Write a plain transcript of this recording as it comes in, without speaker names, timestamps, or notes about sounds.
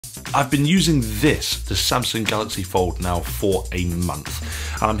I've been using this, the Samsung Galaxy Fold, now for a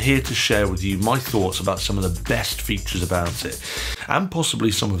month, and I'm here to share with you my thoughts about some of the best features about it, and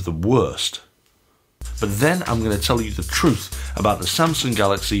possibly some of the worst. But then I'm going to tell you the truth about the Samsung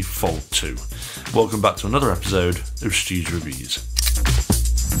Galaxy Fold 2. Welcome back to another episode of STU'S Reviews.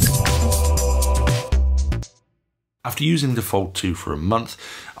 After using the Fold 2 for a month,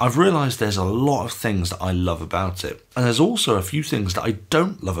 I've realised there's a lot of things that I love about it, and there's also a few things that I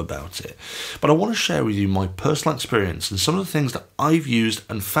don't love about it. But I want to share with you my personal experience and some of the things that I've used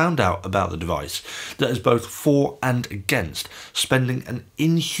and found out about the device that is both for and against spending an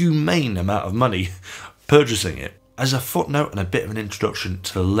inhumane amount of money purchasing it. As a footnote and a bit of an introduction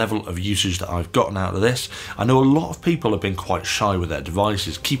to the level of usage that I've gotten out of this, I know a lot of people have been quite shy with their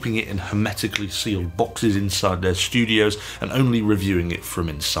devices, keeping it in hermetically sealed boxes inside their studios and only reviewing it from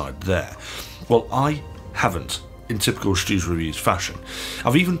inside there. Well, I haven't, in typical STU'S Reviews fashion.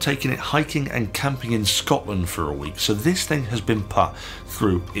 I've even taken it hiking and camping in Scotland for a week, so this thing has been put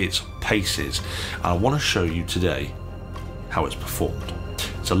through its paces. And I want to show you today how it's performed.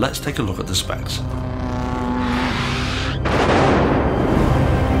 So let's take a look at the specs.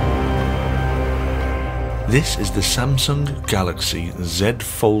 This is the Samsung Galaxy Z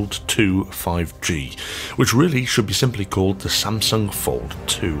Fold 2 5G, which really should be simply called the Samsung Fold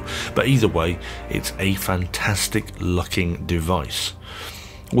 2, but either way, it's a fantastic looking device.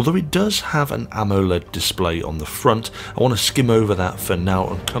 Although it does have an AMOLED display on the front, I want to skim over that for now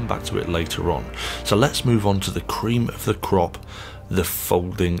and come back to it later on. So let's move on to the cream of the crop, the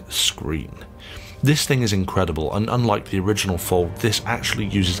folding screen. This thing is incredible, and unlike the original Fold, this actually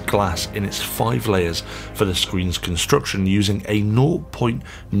uses glass in its 5 layers for the screen's construction, using a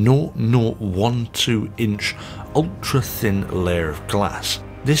 0.0012 inch ultra thin layer of glass.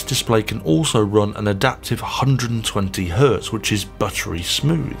 This display can also run an adaptive 120Hz, which is buttery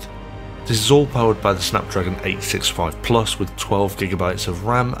smooth. This is all powered by the Snapdragon 865 Plus with 12GB of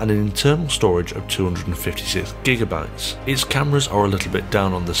RAM and an internal storage of 256GB. Its cameras are a little bit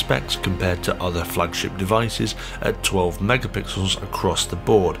down on the specs compared to other flagship devices at 12 megapixels across the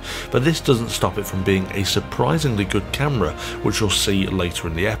board, but this doesn't stop it from being a surprisingly good camera, which you'll see later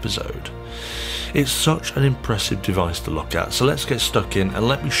in the episode. It's such an impressive device to look at, so let's get stuck in and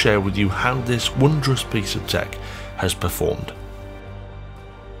let me share with you how this wondrous piece of tech has performed.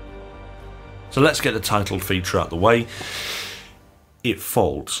 So let's get the titled feature out of the way. It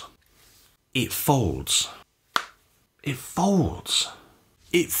folds. It folds. It folds.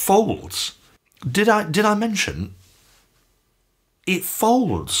 It folds. Did I mention? It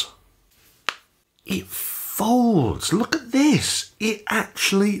folds. It folds. Look at this. It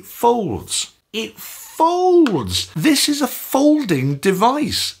actually folds. It folds. This is a folding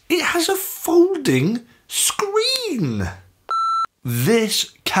device. It has a folding screen.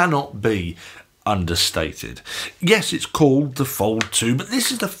 This cannot be understated. Yes, it's called the Fold 2, but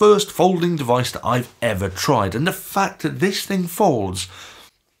this is the first folding device that I've ever tried, and the fact that this thing folds,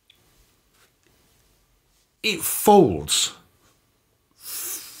 it folds.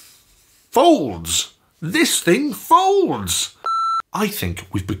 Folds. This thing folds. I think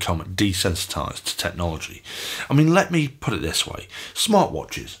we've become desensitised to technology. I mean, let me put it this way.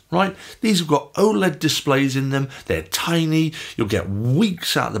 Smartwatches, right? These have got OLED displays in them, they're tiny, you'll get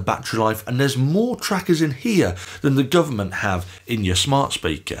weeks out of the battery life, and there's more trackers in here than the government have in your smart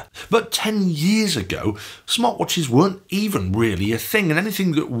speaker. But 10 years ago, smartwatches weren't even really a thing, and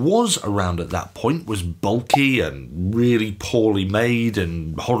anything that was around at that point was bulky and really poorly made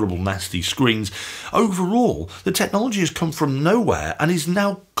and horrible, nasty screens. Overall, the technology has come from nowhere and is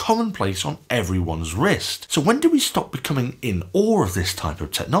now commonplace on everyone's wrist. So when do we stop becoming in awe of this type of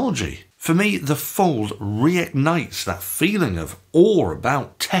technology? For me, the Fold reignites that feeling of awe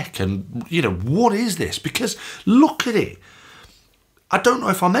about tech and, you know, what is this? Because look at it. I don't know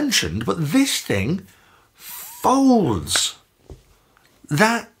if I mentioned, but this thing folds.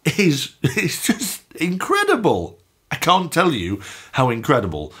 That is, it's just incredible. I can't tell you how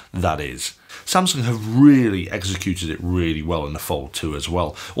incredible that is. Samsung have really executed it really well in the Fold 2 as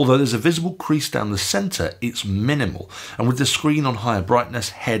well. Although there's a visible crease down the centre, it's minimal, and with the screen on higher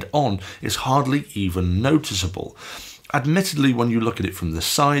brightness head on, it's hardly even noticeable. Admittedly, when you look at it from the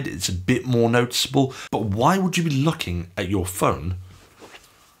side, it's a bit more noticeable, but why would you be looking at your phone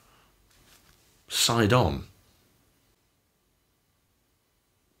side on?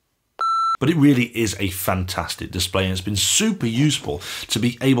 But it really is a fantastic display, and it's been super useful to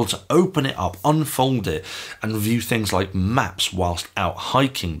be able to open it up, unfold it, and view things like maps whilst out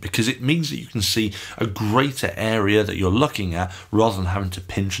hiking, because it means that you can see a greater area that you're looking at rather than having to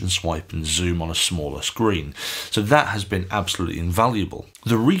pinch and swipe and zoom on a smaller screen. So that has been absolutely invaluable.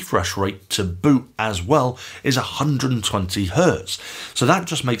 The refresh rate to boot as well is 120 Hz. So that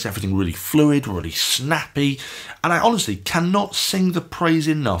just makes everything really fluid, really snappy, and I honestly cannot sing the praise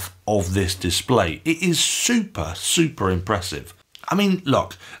enough of this display. It is super, super impressive. I mean,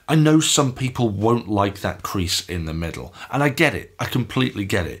 look, I know some people won't like that crease in the middle, and I get it, I completely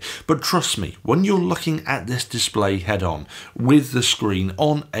get it. But trust me, when you're looking at this display head on, with the screen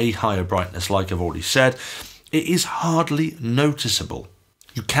on a higher brightness, like I've already said, it is hardly noticeable.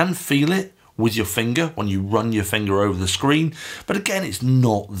 You can feel it with your finger when you run your finger over the screen, but again, it's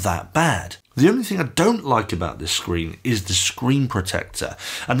not that bad. The only thing I don't like about this screen is the screen protector,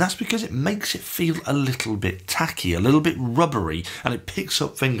 and that's because it makes it feel a little bit tacky, a little bit rubbery, and it picks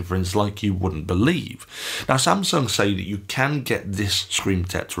up fingerprints like you wouldn't believe. Now, Samsung say that you can get this screen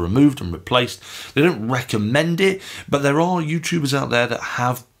protector removed and replaced. They don't recommend it, but there are YouTubers out there that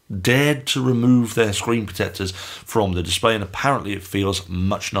have dared to remove their screen protectors from the display, and apparently it feels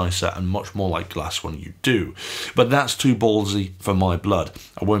much nicer and much more like glass when you do. But that's too ballsy for my blood.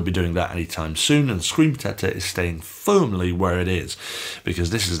 I won't be doing that anytime soon, and the screen protector is staying firmly where it is because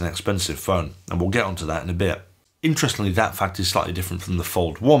this is an expensive phone, and we'll get onto that in a bit. Interestingly, that fact is slightly different from the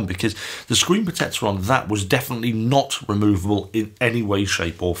Fold 1 because the screen protector on that was definitely not removable in any way,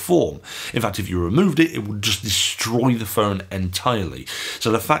 shape or form. In fact, if you removed it, it would just destroy the phone entirely. So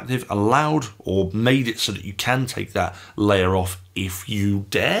the fact they've allowed or made it so that you can take that layer off if you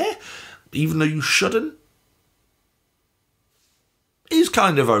dare, even though you shouldn't, is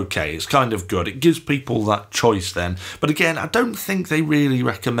kind of okay. It's kind of good. It gives people that choice then. But again, I don't think they really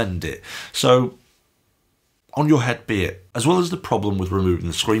recommend it. So on your head be it. As well as the problem with removing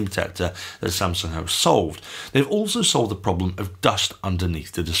the screen protector that Samsung have solved, they've also solved the problem of dust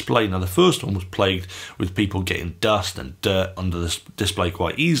underneath the display. Now, the first one was plagued with people getting dust and dirt under the display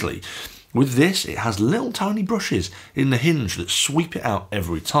quite easily. With this, it has little tiny brushes in the hinge that sweep it out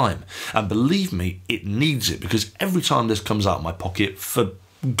every time. And believe me, it needs it, because every time this comes out of my pocket, for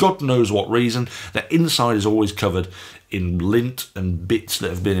God knows what reason, the inside is always covered in lint and bits that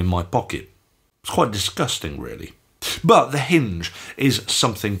have been in my pocket. It's quite disgusting, really. But the hinge is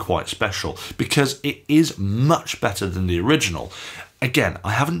something quite special because it is much better than the original. Again,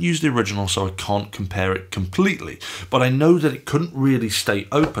 I haven't used the original, so I can't compare it completely, but I know that it couldn't really stay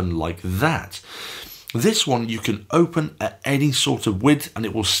open like that. This one you can open at any sort of width and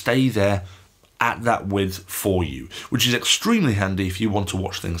it will stay there at that width for you, which is extremely handy if you want to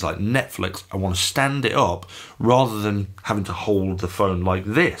watch things like Netflix and want to stand it up rather than having to hold the phone like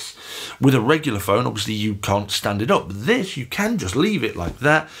this. With a regular phone, obviously you can't stand it up. This, you can just leave it like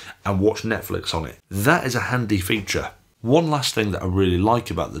that and watch Netflix on it. That is a handy feature. One last thing that I really like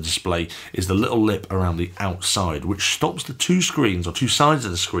about the display is the little lip around the outside, which stops the two screens or two sides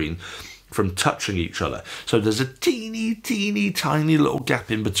of the screen from touching each other. So there's a teeny tiny little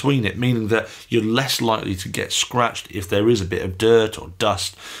gap in between it, meaning that you're less likely to get scratched if there is a bit of dirt or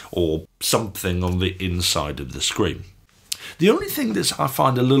dust or something on the inside of the screen. The only thing that I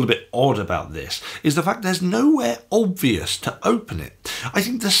find a little bit odd about this is the fact there's nowhere obvious to open it. I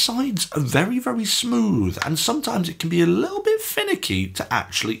think the sides are very smooth, and sometimes it can be a little bit finicky to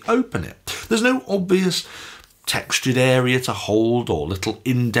actually open it. There's no obvious textured area to hold or little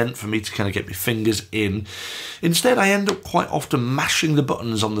indent for me to kind of get my fingers in. Instead, I end up quite often mashing the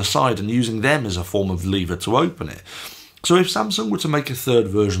buttons on the side and using them as a form of lever to open it. So if Samsung were to make a third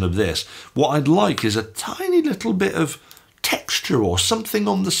version of this, what I'd like is a tiny little bit of texture or something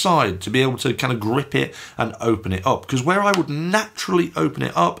on the side to be able to kind of grip it and open it up, because where I would naturally open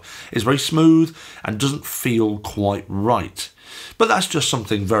it up is very smooth and doesn't feel quite right. But that's just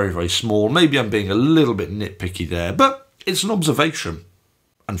something very small. Maybe I'm being a little bit nitpicky there, but it's an observation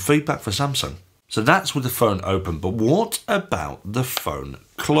and feedback for Samsung. So that's with the phone open, but what about the phone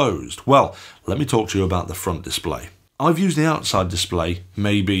closed? Well, let me talk to you about the front display. I've used the outside display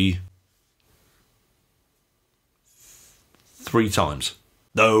maybe 3 times.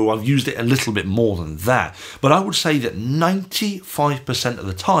 Though I've used it a little bit more than that. But I would say that 95% of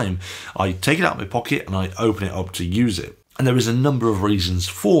the time, I take it out of my pocket and I open it up to use it. And there is a number of reasons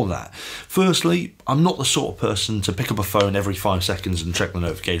for that. Firstly, I'm not the sort of person to pick up a phone every 5 seconds and check the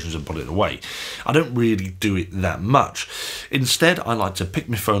notifications and put it away. I don't really do it that much. Instead, I like to pick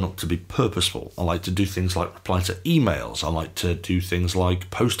my phone up to be purposeful. I like to do things like reply to emails. I like to do things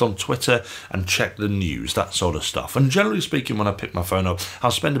like post on Twitter and check the news, that sort of stuff. And generally speaking, when I pick my phone up,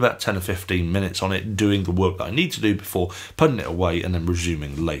 I'll spend about 10 or 15 minutes on it doing the work that I need to do before putting it away and then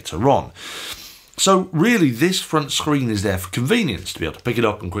resuming later on. So really, this front screen is there for convenience, to be able to pick it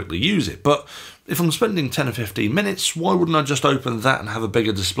up and quickly use it. But if I'm spending 10 or 15 minutes, why wouldn't I just open that and have a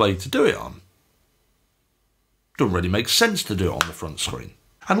bigger display to do it on? Doesn't really make sense to do it on the front screen.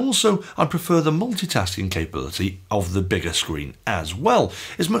 And also, I prefer the multitasking capability of the bigger screen as well.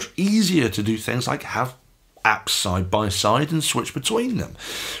 It's much easier to do things like have apps side by side and switch between them,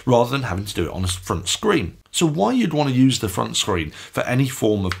 rather than having to do it on a front screen. So why you'd want to use the front screen for any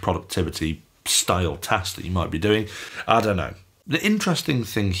form of productivity style task that you might be doing, I don't know. The interesting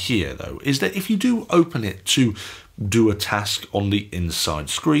thing here, though, is that if you do open it to do a task on the inside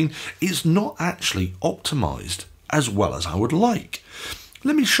screen, it's not actually optimized as well as I would like.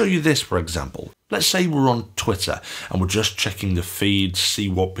 Let me show you this, for example. Let's say we're on Twitter and we're just checking the feed to see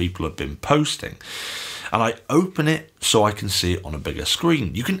what people have been posting. And I open it so I can see it on a bigger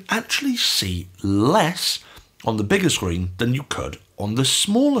screen. You can actually see less on the bigger screen than you could on the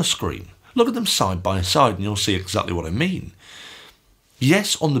smaller screen. Look at them side by side and you'll see exactly what I mean.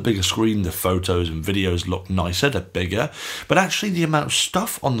 Yes, on the bigger screen, the photos and videos look nicer, they're bigger, but actually the amount of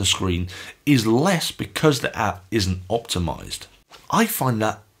stuff on the screen is less because the app isn't optimized. I find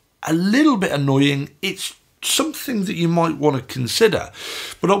that a little bit annoying. It's something that you might want to consider,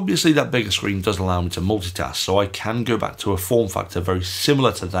 but obviously that bigger screen does allow me to multitask, so I can go back to a form factor very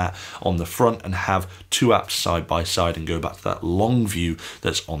similar to that on the front and have two apps side by side and go back to that long view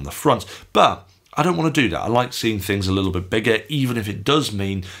that's on the front. But I don't want to do that. I like seeing things a little bit bigger, even if it does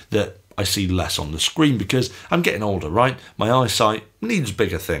mean that I see less on the screen, because I'm getting older, right? My eyesight needs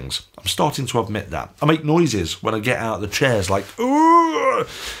bigger things. I'm starting to admit that. I make noises when I get out of the chairs, like, ooh,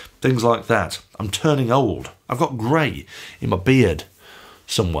 things like that. I'm turning old. I've got grey in my beard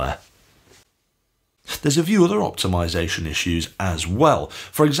somewhere. There's a few other optimization issues as well.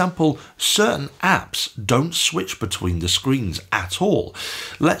 For example, certain apps don't switch between the screens at all.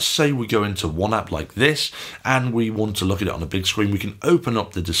 Let's say we go into one app like this and we want to look at it on a big screen. We can open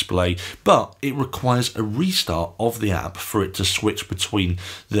up the display, but it requires a restart of the app for it to switch between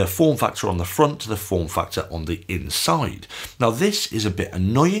the form factor on the front to the form factor on the inside. Now, this is a bit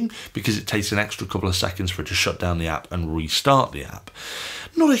annoying because it takes an extra couple of seconds for it to shut down the app and restart the app.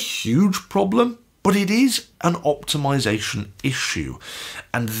 Not a huge problem, but it is an optimization issue,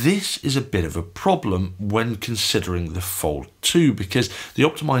 and this is a bit of a problem when considering the Fold 2, because the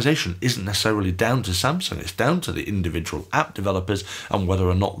optimization isn't necessarily down to Samsung, it's down to the individual app developers and whether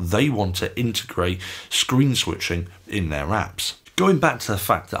or not they want to integrate screen switching in their apps. Going back to the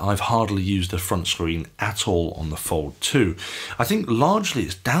fact that I've hardly used the front screen at all on the Fold 2, I think largely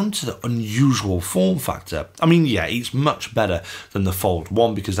it's down to the unusual form factor. I mean, yeah, it's much better than the Fold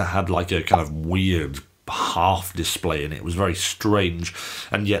 1 because that had like a kind of weird half display in it. It was very strange,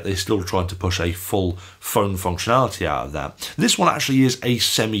 and yet they still tried to push a full phone functionality out of that. This one actually is a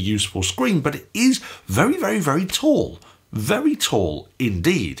semi-useful screen, but it is very, very, very tall. Very tall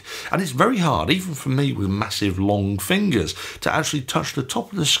indeed, and it's very hard, even for me with massive long fingers, to actually touch the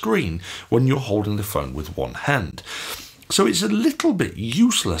top of the screen when you're holding the phone with one hand. So it's a little bit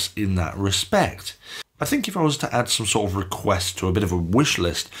useless in that respect. I think if I was to add some sort of request to a bit of a wish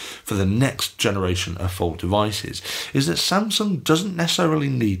list for the next generation of Fold devices, is that Samsung doesn't necessarily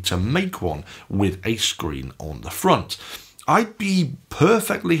need to make one with a screen on the front. I'd be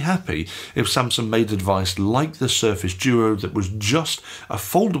perfectly happy if Samsung made a device like the Surface Duo that was just a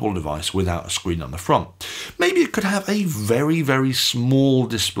foldable device without a screen on the front. Maybe it could have a very, very small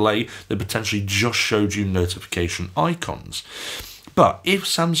display that potentially just showed you notification icons. But if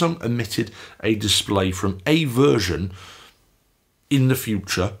Samsung omitted a display from a version in the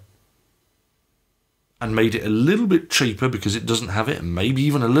future and made it a little bit cheaper because it doesn't have it, and maybe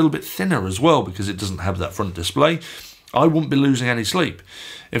even a little bit thinner as well because it doesn't have that front display, I wouldn't be losing any sleep.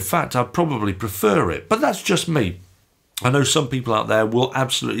 In fact, I'd probably prefer it, but that's just me. I know some people out there will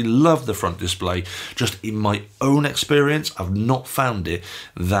absolutely love the front display. Just in my own experience, I've not found it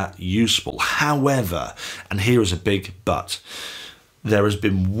that useful. However, and here is a big but, there has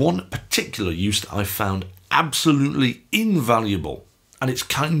been one particular use that I've found absolutely invaluable, and it's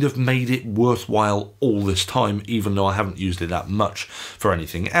kind of made it worthwhile all this time, even though I haven't used it that much for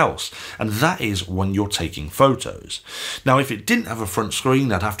anything else. And that is when you're taking photos. Now, if it didn't have a front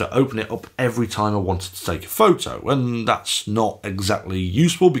screen, I'd have to open it up every time I wanted to take a photo. And that's not exactly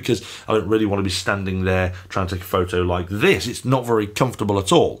useful because I don't really want to be standing there trying to take a photo like this. It's not very comfortable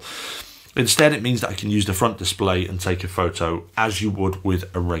at all. Instead, it means that I can use the front display and take a photo as you would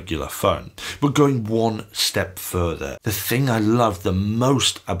with a regular phone. But going one step further, the thing I love the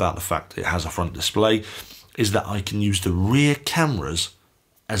most about the fact that it has a front display is that I can use the rear cameras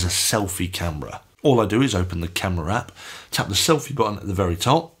as a selfie camera. All I do is open the camera app, tap the selfie button at the very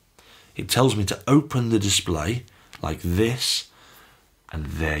top. It tells me to open the display like this, and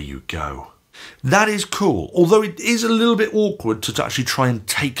there you go. That is cool, although it is a little bit awkward to actually try and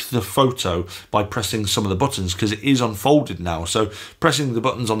take the photo by pressing some of the buttons, because it is unfolded now. So pressing the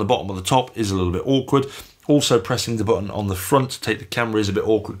buttons on the bottom or the top is a little bit awkward. Also pressing the button on the front to take the camera is a bit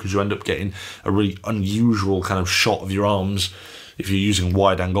awkward, because you end up getting a really unusual kind of shot of your arms if you're using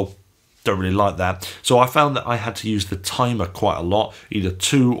wide angle. Don't really like that. So I found that I had to use the timer quite a lot, either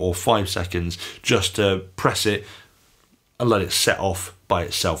 2 or 5 seconds, just to press it and let it set off by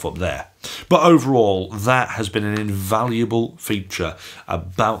itself up there. But overall, that has been an invaluable feature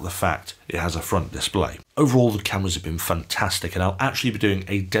about the fact it has a front display. Overall, the cameras have been fantastic, and I'll actually be doing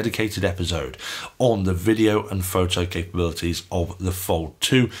a dedicated episode on the video and photo capabilities of the Fold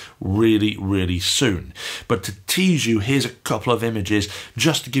 2 really soon. But to tease you, here's a couple of images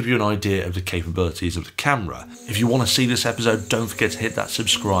just to give you an idea of the capabilities of the camera. If you want to see this episode, don't forget to hit that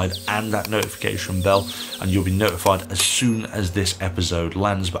subscribe and that notification bell, and you'll be notified as soon as this episode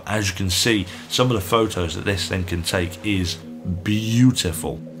lands. But as you can see, some of the photos that this thing can take is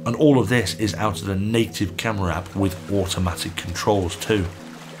beautiful. And all of this is out of the native camera app with automatic controls too.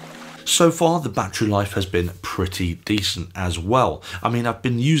 So far, the battery life has been pretty decent as well. I mean, I've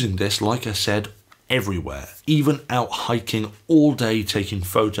been using this, like I said, everywhere, even out hiking all day, taking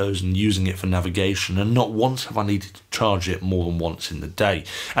photos and using it for navigation, and not once have I needed to charge it more than once in the day.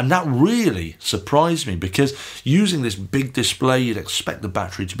 And that really surprised me, because using this big display, you'd expect the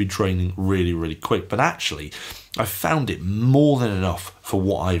battery to be draining really quick, but actually I found it more than enough for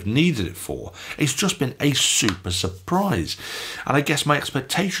what I've needed it for. It's just been a super surprise, and I guess my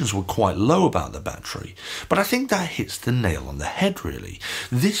expectations were quite low about the battery, but I think that hits the nail on the head really.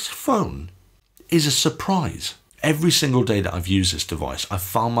 This phone is a surprise. Every single day that I've used this device, I've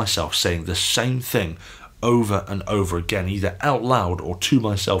found myself saying the same thing over and over again, either out loud or to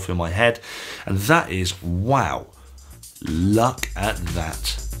myself in my head, and that is, wow, look at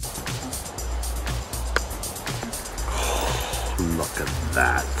that. Oh, look at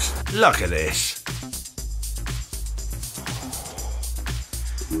that. Look at this.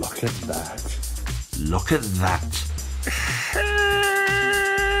 Look at that. Look at that.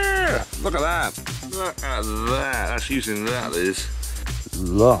 Look at that. Look at that. That's using that, Liz.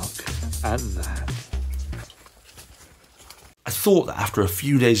 Look at that. I thought that after a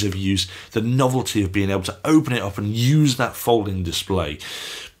few days of use, the novelty of being able to open it up and use that folding display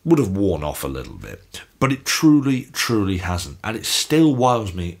would have worn off a little bit. But it truly hasn't. And it still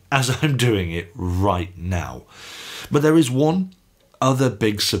wows me as I'm doing it right now. But there is one other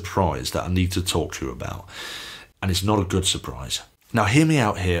big surprise that I need to talk to you about. And it's not a good surprise. Now hear me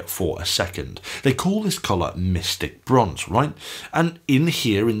out here for a second. They call this colour Mystic Bronze, right? And in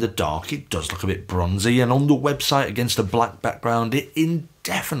here in the dark it does look a bit bronzy, and on the website against a black background it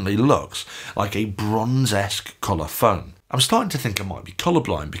definitely looks like a bronze-esque colour phone. I'm starting to think I might be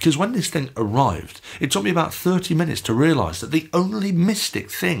colourblind, because when this thing arrived, it took me about 30 minutes to realise that the only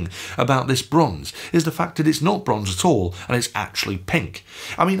mystic thing about this bronze is the fact that it's not bronze at all and it's actually pink.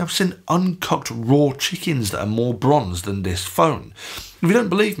 I mean, I've seen uncooked raw chickens that are more bronze than this phone. If you don't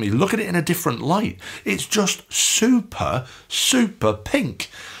believe me, look at it in a different light. It's just super pink.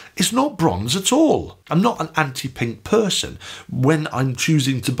 It's not bronze at all. I'm not an anti-pink person when I'm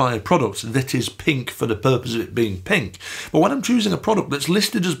choosing to buy a product that is pink for the purpose of it being pink. But when I'm choosing a product that's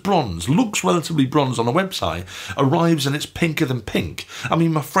listed as bronze, looks relatively bronze on a website, arrives and it's pinker than pink. I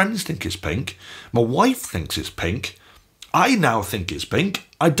mean, my friends think it's pink. My wife thinks it's pink. I now think it's pink.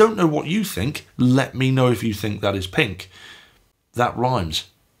 I don't know what you think. Let me know if you think that is pink. That rhymes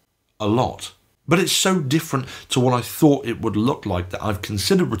a lot. But it's so different to what I thought it would look like that I've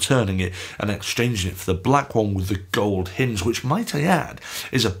considered returning it and exchanging it for the black one with the gold hinge, which, might I add,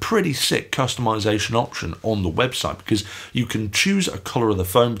 is a pretty sick customization option on the website, because you can choose a colour of the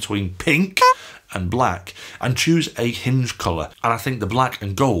phone between pink and black and choose a hinge colour, and I think the black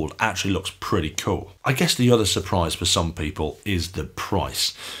and gold actually looks pretty cool. I guess the other surprise for some people is the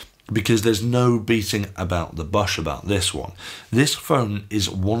price, because there's no beating about the bush about this one. This phone is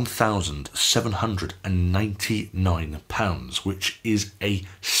 £1,799, which is a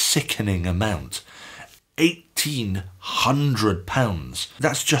sickening amount. £1,800.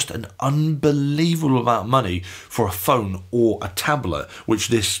 That's just an unbelievable amount of money for a phone or a tablet, which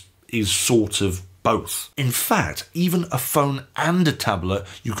this is sort of both. In fact, even a phone and a tablet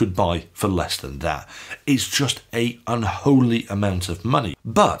you could buy for less than that. It's just an unholy amount of money.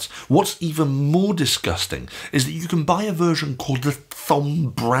 But what's even more disgusting is that you can buy a version called the Thom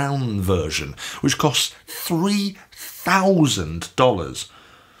Browne version, which costs $3,000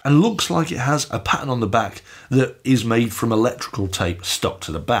 and looks like it has a pattern on the back that is made from electrical tape stuck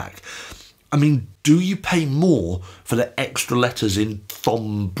to the back. I mean, Do you pay more for the extra letters in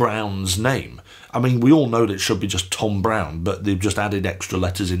Tom Brown's name? I mean, we all know that it should be just Tom Brown, but they've just added extra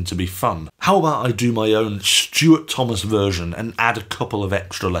letters in to be fun. How about I do my own Stuart Thomas version and add a couple of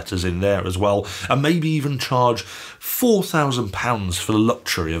extra letters in there as well, and maybe even charge £4,000 for the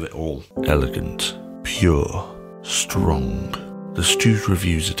luxury of it all? Elegant, pure, strong. The STU'S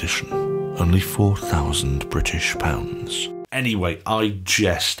Reviews edition. Only 4,000 British pounds. Anyway, I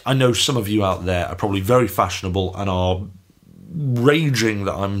jest. I know some of you out there are probably very fashionable and are raging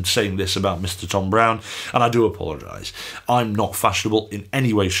that I'm saying this about Mr. Tom Brown, and I do apologise. I'm not fashionable in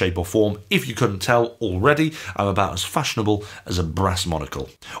any way, shape or form. If you couldn't tell already, I'm about as fashionable as a brass monocle.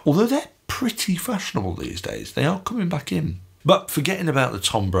 Although they're pretty fashionable these days. They are coming back in. But forgetting about the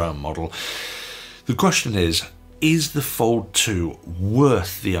Tom Brown model, the question is the Fold 2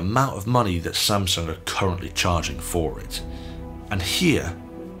 worth the amount of money that Samsung are currently charging for it? And here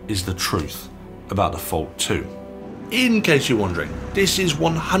is the truth about the Fold 2. In case you're wondering, this is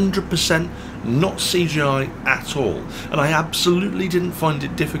 100% not CGI at all, and I absolutely didn't find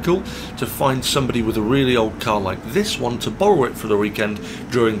it difficult to find somebody with a really old car like this one to borrow it for the weekend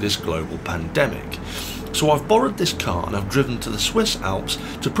during this global pandemic. So I've borrowed this car and I've driven to the Swiss Alps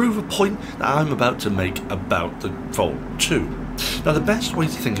to prove a point that I'm about to make about the Fold 2. Now, the best way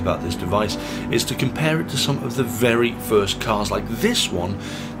to think about this device is to compare it to some of the very first cars like this one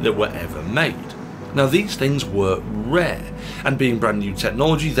that were ever made. Now, these things were rare, and being brand new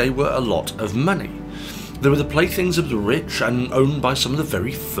technology, they were a lot of money. They were the playthings of the rich and owned by some of the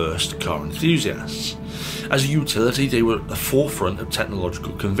very first car enthusiasts. As a utility, they were at the forefront of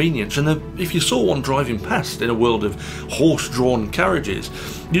technological convenience, and if you saw one driving past in a world of horse-drawn carriages,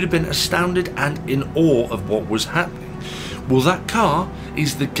 you'd have been astounded and in awe of what was happening. Well, that car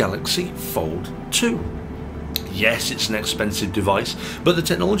is the Galaxy Fold 2. Yes, it's an expensive device, but the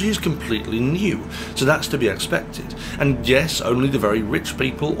technology is completely new, so that's to be expected. And yes, only the very rich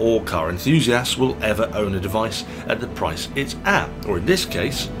people or car enthusiasts will ever own a device at the price it's at, or in this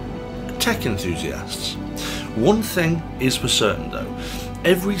case, tech enthusiasts. One thing is for certain though,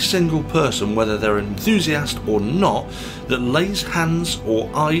 every single person, whether they're an enthusiast or not, that lays hands or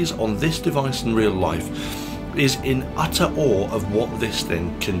eyes on this device in real life is in utter awe of what this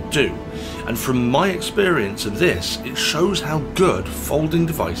thing can do. And from my experience of this, it shows how good folding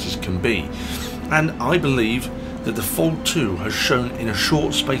devices can be. And I believe that the Fold 2 has shown in a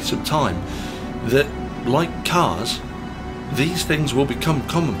short space of time that, like cars, these things will become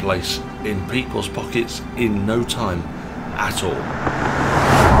commonplace in people's pockets in no time at all.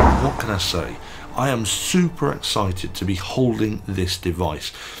 What can I say? I am super excited to be holding this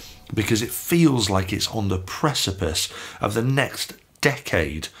device because it feels like it's on the precipice of the next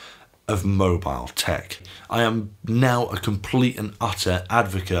decade of mobile tech. I am now a complete and utter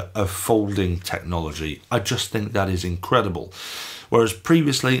advocate of folding technology. I just think that is incredible. Whereas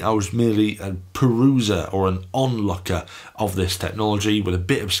previously I was merely a peruser or an onlooker of this technology with a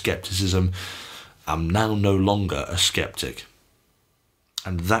bit of skepticism, I'm now no longer a skeptic.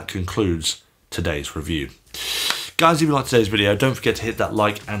 And that concludes today's review. Guys, if you like today's video, don't forget to hit that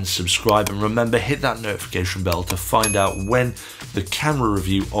like and subscribe, and remember, hit that notification bell to find out when the camera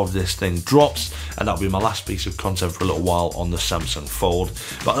review of this thing drops, and that'll be my last piece of content for a little while on the Samsung Fold.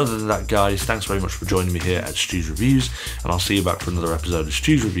 But other than that, guys, thanks very much for joining me here at STU'S Reviews, and I'll see you back for another episode of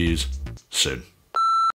STU'S Reviews soon.